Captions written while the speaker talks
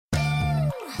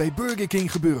Bij Burger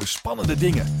King gebeuren spannende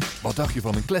dingen. Wat dacht je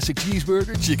van een classic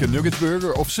cheeseburger, chicken nuggets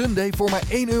burger of sundae voor maar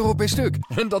 €1 per stuk?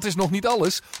 En dat is nog niet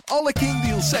alles. Alle King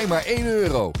deals zijn maar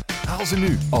 €1. Haal ze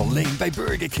nu, alleen bij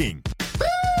Burger King.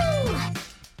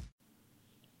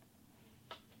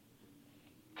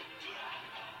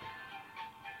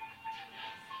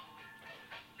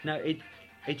 No,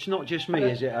 it's not just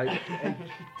me, is it?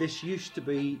 This used to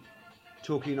be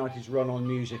Torquay United's run on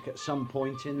music at some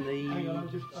point in the 70s. I'm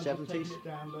just taking it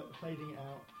down, but fading it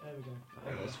out. There we go.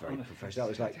 Oh, that's very professional.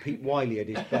 That was like Pete Wiley at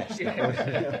his best.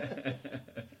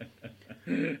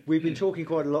 We've been talking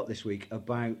quite a lot this week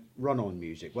about run on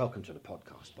music. Welcome to the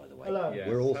podcast, by the way. Hello. Yes.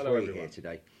 We're all Hello, three everyone. here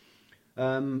today.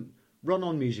 Run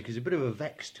on music is a bit of a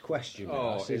vexed question with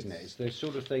us, isn't it? It's the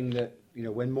sort of thing that, you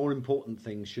know, when more important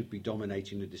things should be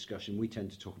dominating the discussion, we tend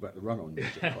to talk about the run on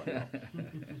music quite a lot.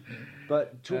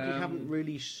 But Torquay haven't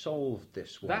really solved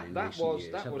this one in recent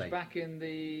years, that have was they? back in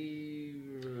the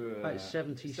About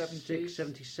 76,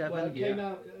 77. Well, it came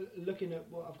out, looking at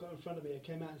what I've got in front of me, it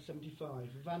came out in 75.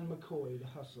 Van McCoy, The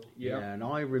Hustle. Yeah. And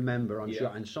I remember, I'm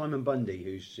sure, and Simon Bundy,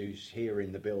 who's here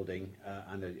in the building,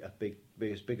 and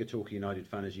as big a Torquay United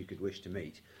fan as you could wish to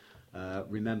meet,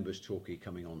 remembers Torquay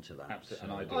coming on to that. Absolutely,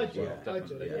 So, and I do,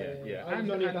 definitely. yeah. I was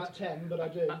only about 10, but I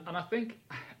do. And I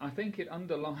think it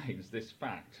underlines this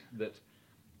fact that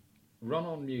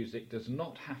run-on music does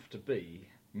not have to be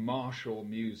martial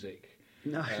music.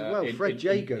 No, Fred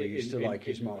Jago used to like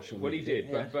his martial music. Well, he did,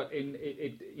 yeah. but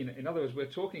in other words, we're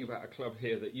talking about a club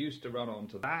here that used to run on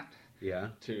to that. Yeah.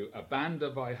 To a banda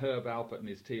by Herb Alpert and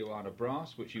his Tijuana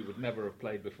Brass, which you would never have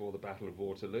played before the Battle of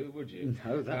Waterloo, would you?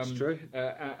 No, that's true.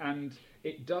 And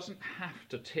it doesn't have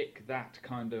to tick that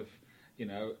kind of,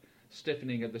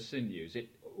 stiffening of the sinews.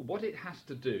 What it has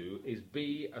to do is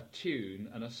be a tune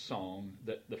and a song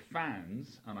that the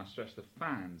fans, and I stress the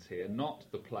fans here, not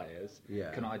the players,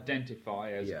 can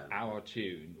identify as our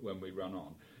tune when we run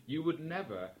on. You would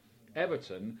never...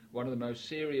 Everton, one of the most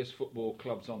serious football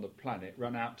clubs on the planet,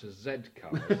 run out to Z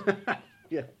colours.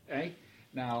 Yeah.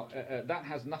 Now, that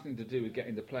has nothing to do with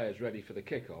getting the players ready for the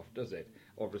kick-off, does it?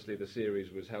 Obviously, the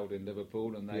series was held in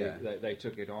Liverpool, and they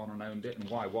took it on and owned it. And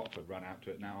why Watford ran out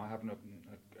to it now, I haven't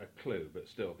a clue, but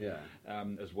still,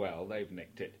 as well, they've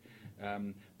nicked it.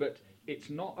 But it's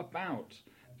not about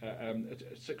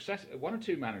success. One or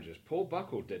two managers, Paul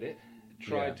Buckle did it.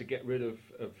 Tried to get rid of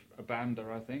a banda,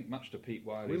 I think, much to Pete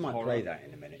Wiley's We might horror. play that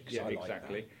in a minute. Yeah,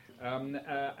 exactly.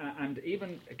 And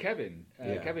even Kevin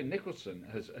Nicholson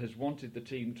has wanted the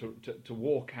team to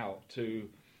walk out to,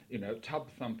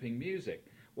 tub thumping music.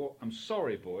 Well, I'm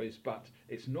sorry, boys, but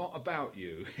it's not about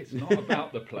you. It's not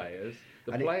about the players.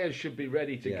 The players should be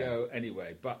ready to go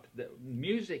anyway. But the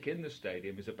music in the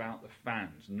stadium is about the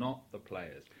fans, not the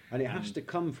players. And it has to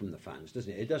come from the fans,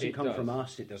 doesn't it? It doesn't come from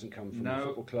us. It doesn't come from the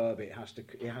football club. It has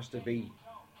to be.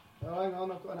 Oh, hang on,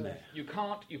 I've got enough. You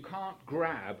can't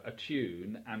grab a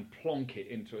tune and plonk it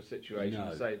into a situation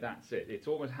and say that's it. It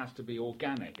almost has to be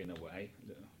organic in a way.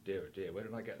 Oh, dear, where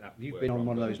did I get that? You've word been on from?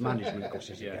 one of those management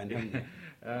courses again, haven't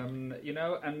you?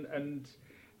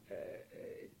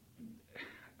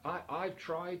 I've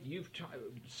tried. You've tried.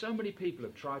 So many people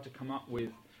have tried to come up with,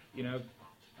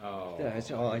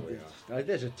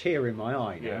 there's a tear in my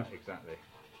eye now. Yeah, exactly.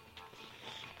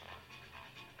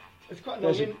 It's quite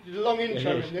a long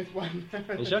intro in this one.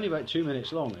 It's only about 2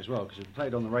 minutes long as well, because we've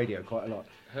played on the radio quite a lot.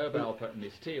 Herb Alpert and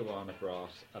his Tijuana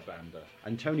Brass, a banda.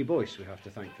 And Tony Boyce, we have to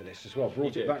thank for this as well.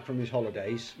 Brought it back from his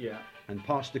holidays and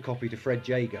passed the copy to Fred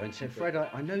Jago and said, Fred,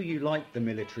 I know you like the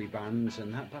military bands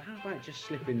and that, but how about just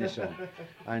slipping this on?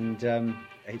 And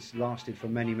it's lasted for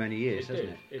many, many years,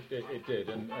 hasn't it? It did.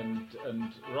 And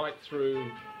right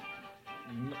through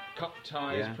cup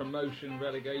ties, promotion,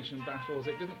 relegation battles,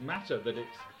 it didn't matter that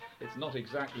it's not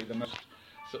exactly the most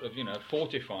sort of,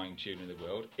 fortifying tune in the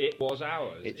world. It was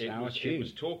ours. It's our tune. It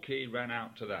was Torquay ran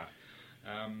out to that.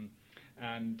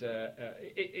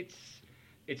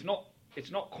 It's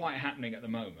not quite happening at the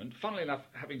moment. Funnily enough,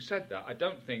 having said that, I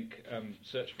don't think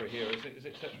Search for a Hero, is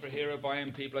it Search for a Hero by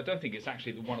M People? I don't think it's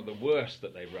actually one of the worst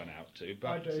that they've run out to. But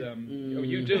I do. Oh,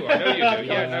 you do. I know you do.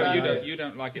 Yeah, no, you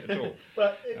don't like it at all.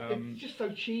 But it's just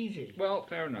so cheesy. Well,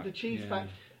 fair enough. The cheese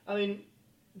fact. I mean,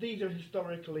 these are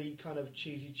historically kind of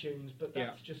cheesy tunes, but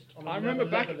that's just on I remember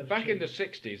back in the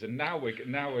 60s, and now we're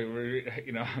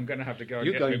I'm going to have to go.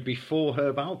 You're going before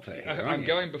Herb Alpert here, I'm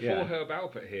going before Herb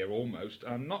Alpert here almost.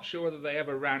 I'm not sure whether they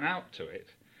ever ran out to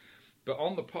it, but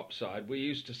on the pop side, we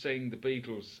used to sing the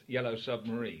Beatles' Yellow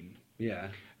Submarine. Yeah.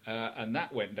 And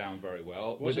that went down very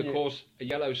well. Wasn't of course, a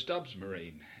Yellow Stubbs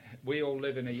Marine. We all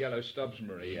live in a Yellow Stubbs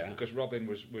Marine because Robin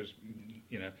was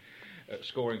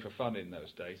scoring for fun in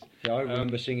those days. So I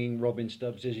remember singing Robin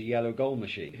Stubbs' "Is a Yellow Goal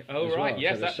Machine." Oh right, well.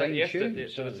 yes, to that's the same yes, tune.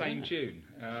 to the same tune.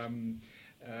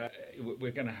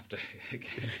 We're going to have to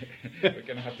we're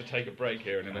going to have to take a break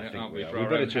here in a minute, aren't we? For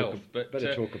our own health. But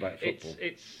better talk about football.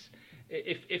 It's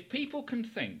if people can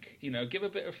think, give a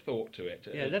bit of thought to it.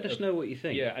 Yeah, let us know what you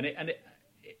think. Yeah, and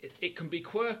it can be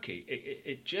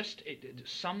quirky.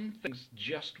 Some things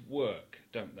just work,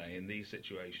 don't they, in these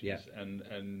situations? Yeah.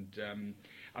 And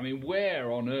I mean,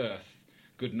 where on earth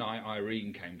Goodnight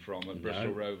Irene came from at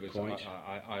Bristol Rovers,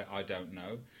 I don't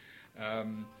know.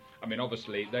 I mean,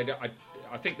 obviously,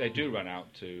 I think they do run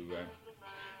out to.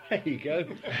 There you go.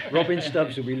 Robin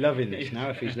Stubbs will be loving this now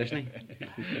if he's listening.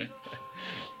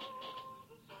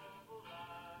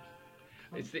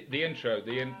 It's the intro.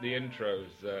 The intro's.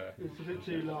 It's a bit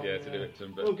too long. Yeah, to do it.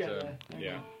 But we'll get there.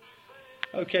 Yeah.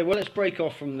 Okay, well, let's break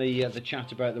off from the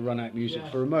chat about the run-out music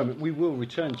for a moment. We will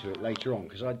return to it later on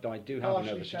because I do have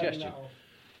another suggestion.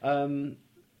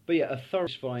 But yeah, a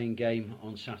satisfying game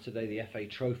on Saturday, the FA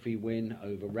Trophy win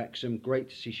over Wrexham. Great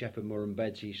to see Shepherd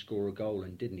Murrumbedzi score a goal,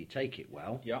 and didn't he take it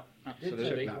well? Yeah,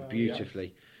 absolutely. Took that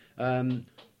beautifully.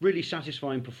 Really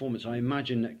satisfying performance. I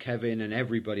imagine that Kevin and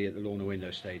everybody at the Lorna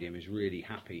Window Stadium is really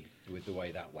happy with the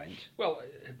way that went. Well,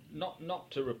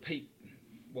 not to repeat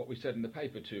what we said in the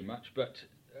paper too much, but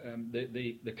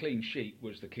the clean sheet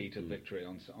was the key to the victory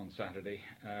on Saturday,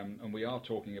 and we are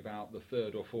talking about the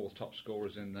third or fourth top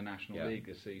scorers in the National League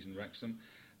this season, Wrexham.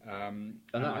 And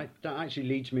that actually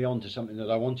leads me on to something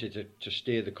that I wanted to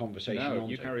steer the conversation on. No,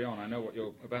 you carry on. I know what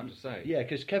you're about to say. Yeah,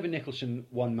 because Kevin Nicholson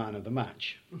won man of the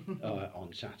match on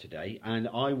Saturday, and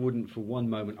I wouldn't for one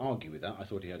moment argue with that. I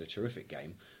thought he had a terrific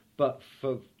game, but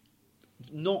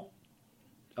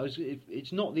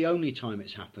it's not the only time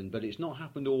it's happened, but it's not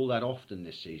happened all that often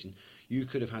this season. You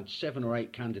could have had 7 or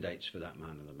 8 candidates for that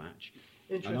man of the match.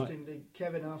 Interestingly,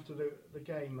 Kevin, after the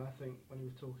game, I think, when he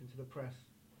was talking to the press,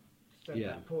 said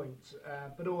that point,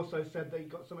 but also said that he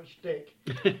got so much stick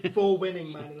for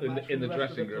winning man of the match in the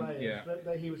rest dressing of the room. players,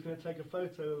 that he was going to take a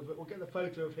photo of it, or get the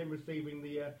photo of him receiving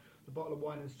the bottle of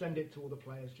wine and send it to all the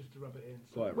players just to rub it in.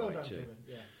 So Quite well right done, too. Kevin.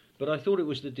 Yeah. But I thought it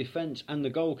was the defence and the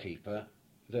goalkeeper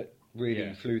that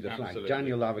really flew the flag. Absolutely.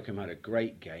 Daniel Lavercombe had a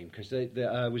great game because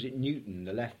was it Newton,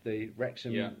 the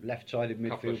Wrexham left-sided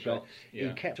midfield player?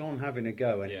 He kept on having a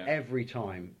go, and every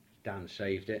time Dan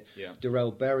saved it. Yeah.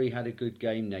 Darrell Berry had a good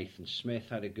game. Nathan Smith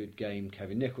had a good game.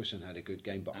 Kevin Nicholson had a good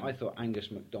game. But I thought Angus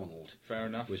MacDonald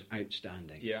was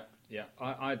outstanding. Yeah.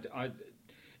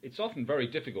 It's often very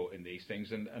difficult in these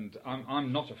things, and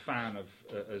I'm not a fan of,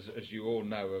 as you all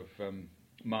know, of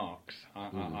marks.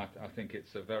 I think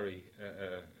it's a very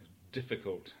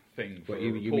difficult thing for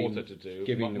a reporter to do.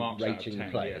 Giving marks rating out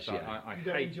of 10. players. Yes, I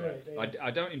hate that. I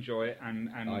don't enjoy it, and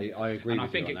I agree. And I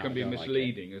with think you on it can that. be I don't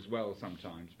misleading as well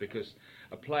sometimes, because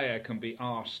a player can be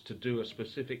asked to do a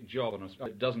specific job and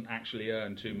it doesn't actually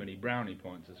earn too many brownie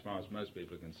points as far as most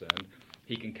people are concerned.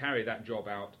 He can carry that job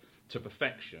out to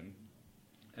perfection,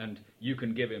 and you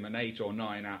can give him an 8 or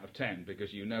 9 out of 10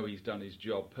 because you know he's done his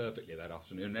job perfectly that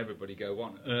afternoon, and everybody go,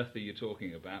 what on earth are you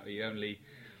talking about? He only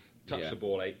touched the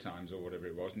ball 8 times or whatever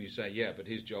it was, and you say, yeah, but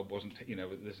his job wasn't,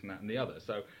 this and that and the other.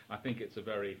 So I think it's a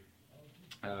very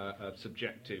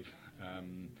subjective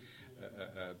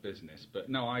business. But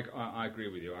no, I agree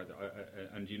with you.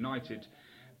 And United,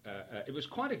 it was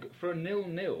quite for a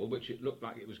 0-0, which it looked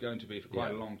like it was going to be for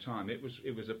quite a long time. It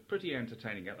was a pretty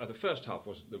entertaining game. The first half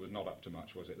was not up to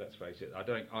much, was it? Let's face it. I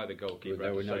don't think either goalkeeper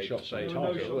there were no shots on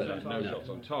target. No shots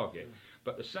on target.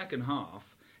 But the second half,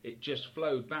 it just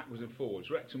flowed backwards and forwards.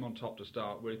 Wrexham on top to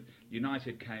start with.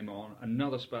 United came on,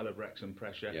 another spell of Wrexham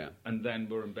pressure, and then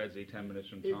Murrumbedzi 10 minutes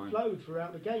from time. It flowed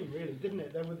throughout the game, really, didn't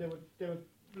it? There were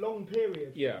long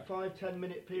periods, 5-10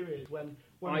 minute periods when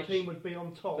one team would be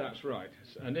on top. That's right.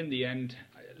 And in the end,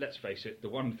 let's face it, the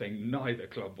one thing neither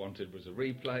club wanted was a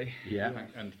replay.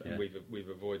 And we've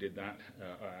avoided that.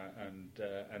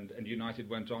 And United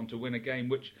went on to win a game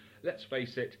which, let's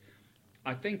face it,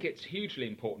 I think it's hugely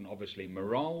important, obviously,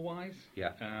 morale-wise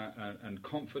and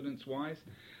confidence-wise.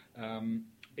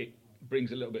 It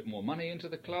brings a little bit more money into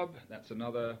the club. That's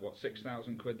another,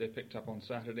 6,000 quid they picked up on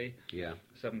Saturday.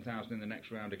 7,000 in the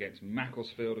next round against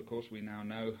Macclesfield, of course, we now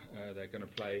know they're going to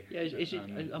play. Yeah,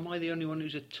 am I the only one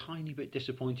who's a tiny bit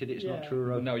disappointed it's not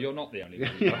Truro? No, you're not the only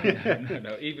one.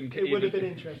 No, it would have been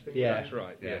interesting. Yeah, that's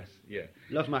right, yes.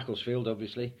 Love Macclesfield,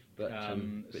 obviously. But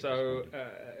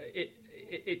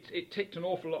It ticked an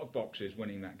awful lot of boxes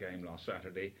winning that game last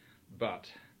Saturday, but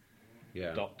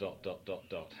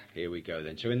Here we go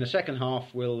then. So in the second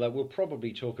half, we'll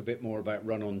probably talk a bit more about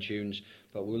run-on tunes,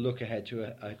 but we'll look ahead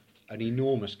to an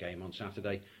enormous game on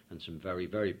Saturday and some very,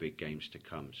 very big games to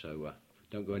come. So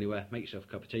don't go anywhere, make yourself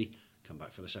a cup of tea, come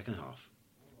back for the second half.